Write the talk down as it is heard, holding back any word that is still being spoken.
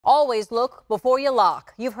Always look before you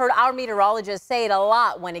lock. You've heard our meteorologists say it a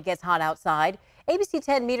lot when it gets hot outside. ABC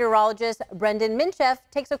 10 meteorologist Brenden Mincheff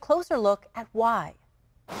takes a closer look at why.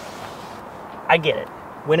 I get it.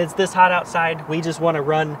 When it's this hot outside, we just want to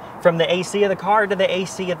run from the AC of the car to the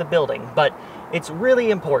AC of the building. But it's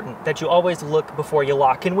really important that you always look before you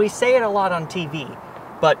lock. And we say it a lot on TV,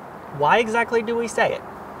 but why exactly do we say it?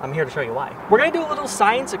 I'm here to show you why. We're gonna do a little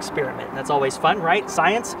science experiment. That's always fun, right?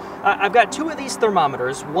 Science. I've got two of these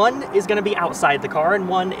thermometers. One is gonna be outside the car and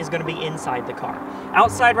one is gonna be inside the car.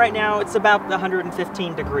 Outside right now, it's about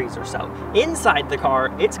 115 degrees or so. Inside the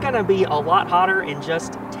car, it's gonna be a lot hotter in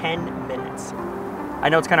just 10 minutes. I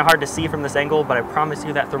know it's kind of hard to see from this angle, but I promise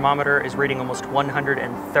you that thermometer is reading almost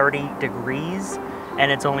 130 degrees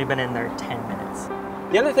and it's only been in there 10 minutes.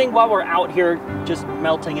 The other thing while we're out here just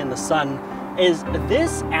melting in the sun is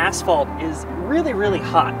this asphalt is really, really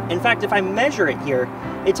hot. In fact, if I measure it here,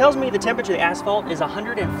 it tells me the temperature of the asphalt is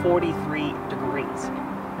 143 degrees.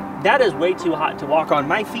 That is way too hot to walk on.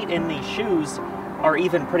 My feet in these shoes are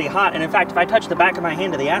even pretty hot. And in fact, if I touch the back of my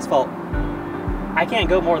hand to the asphalt, I can't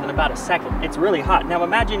go more than about a second. It's really hot. Now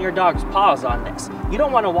imagine your dog's paws on this. You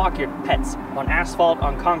don't want to walk your pets on asphalt,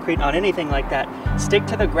 on concrete, on anything like that. Stick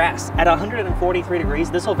to the grass. At 143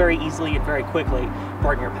 degrees, this will very easily and very quickly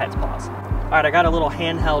burn your pet's paws. All right, I got a little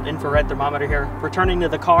handheld infrared thermometer here. Returning to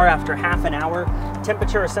the car after half an hour.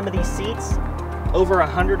 Temperature of some of these seats, over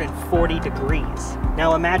 140 degrees.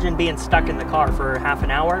 Now imagine being stuck in the car for half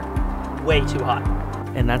an hour. Way too hot.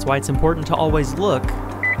 And that's why it's important to always look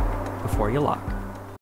before you lock.